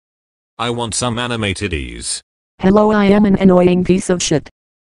I want some animated ease. Hello, I am an annoying piece of shit.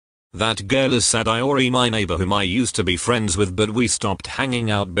 That girl is Sadyori, my neighbor whom I used to be friends with, but we stopped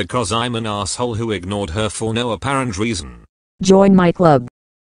hanging out because I'm an asshole who ignored her for no apparent reason. Join my club.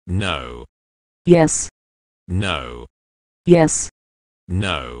 No. Yes. No. Yes.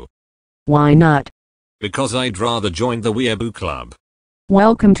 No. Why not? Because I'd rather join the weeaboo club.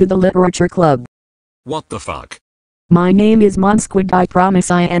 Welcome to the literature club. What the fuck? My name is Monsquid. I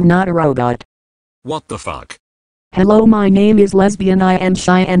promise I am not a robot. What the fuck? Hello, my name is Lesbian. I am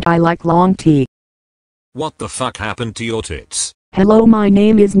shy and I like long tea. What the fuck happened to your tits? Hello, my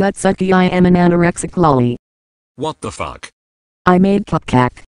name is Natsuki. I am an anorexic lolly. What the fuck? I made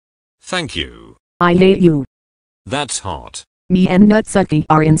cupcake. Thank you. I hate you. That's hot. Me and Natsuki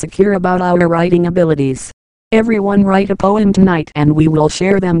are insecure about our writing abilities. Everyone write a poem tonight and we will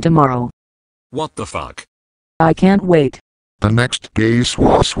share them tomorrow. What the fuck? I can't wait. The next gay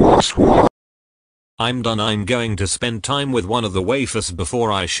swa. I'm done. I'm going to spend time with one of the wafers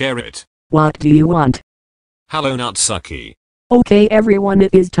before I share it. What do you want? Hello Natsuki. Okay everyone,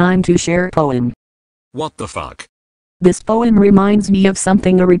 it is time to share a poem. What the fuck? This poem reminds me of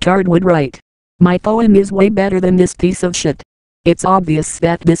something a retard would write. My poem is way better than this piece of shit. It's obvious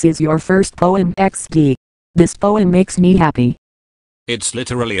that this is your first poem XD. This poem makes me happy. It's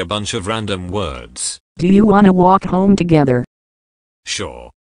literally a bunch of random words. Do you wanna walk home together? Sure.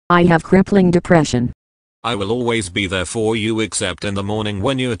 I have crippling depression. I will always be there for you except in the morning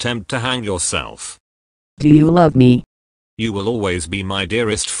when you attempt to hang yourself. Do you love me? You will always be my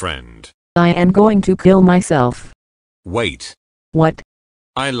dearest friend. I am going to kill myself. Wait. What?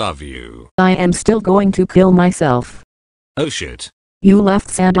 I love you. I am still going to kill myself. Oh shit. You left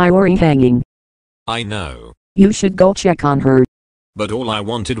Sadyori hanging. I know. You should go check on her. But all I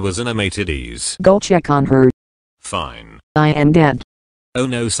wanted was animated ease. Go check on her. Fine. I am dead. Oh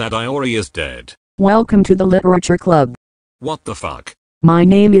no, Sadyori is dead. Welcome to the literature club. What the fuck? My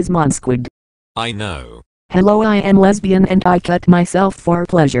name is Monsquid. I know. Hello, I am lesbian and I cut myself for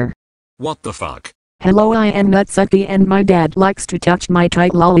pleasure. What the fuck? Hello, I am Natsuki and my dad likes to touch my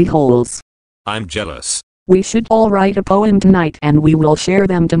tight lolly holes. I'm jealous. We should all write a poem tonight and we will share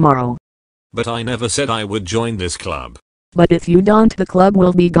them tomorrow. But I never said I would join this club. But if you don't, the club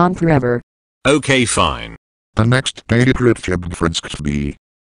will be gone forever. Okay, fine. The next gay friends be.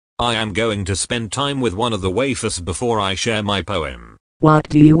 I am going to spend time with one of the wafers before I share my poem. What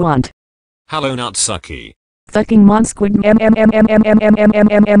do you want? Hello Natsuki. Fucking Monsquid.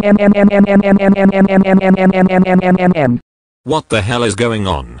 What the hell is going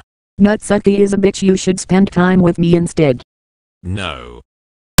on? Natsuki is a bitch. You should spend time with me instead. No.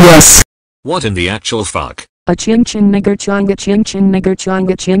 Yes. What in the actual fuck? A ching ching nigger chonga ching ching nigger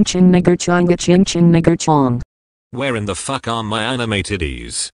chonga ching ching nigger chonga ching ching nigger chong. Where in the fuck are my animated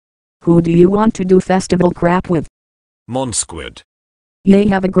ease? Who do you want to do festival crap with? Monsquid. Yay,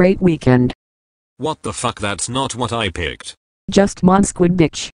 have a great weekend. What the fuck, that's not what I picked. Just Monsquid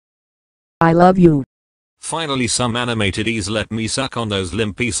bitch. I love you. Finally some animated ease, let me suck on those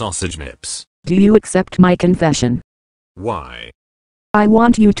limpy sausage nips. Do you accept my confession? Why? I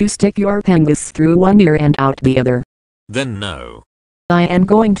want you to stick your pengus through one ear and out the other. Then no. I am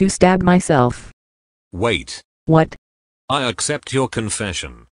going to stab myself. Wait. What? I accept your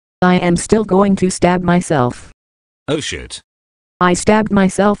confession. I am still going to stab myself. Oh shit. I stabbed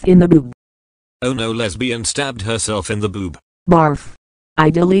myself in the boob. Oh no, lesbian stabbed herself in the boob. Barf. I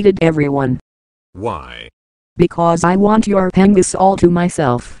deleted everyone. Why? Because I want your pengus all to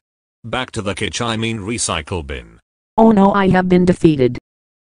myself. Back to the recycle bin. Oh no, I have been defeated.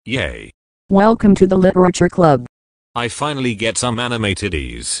 Yay. Welcome to the literature club. I finally get some animated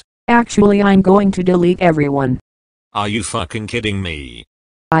ease. Actually, I'm going to delete everyone. Are you fucking kidding me?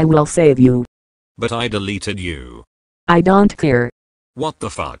 I will save you. But I deleted you. I don't care. What the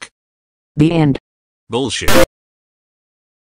fuck? The end. Bullshit.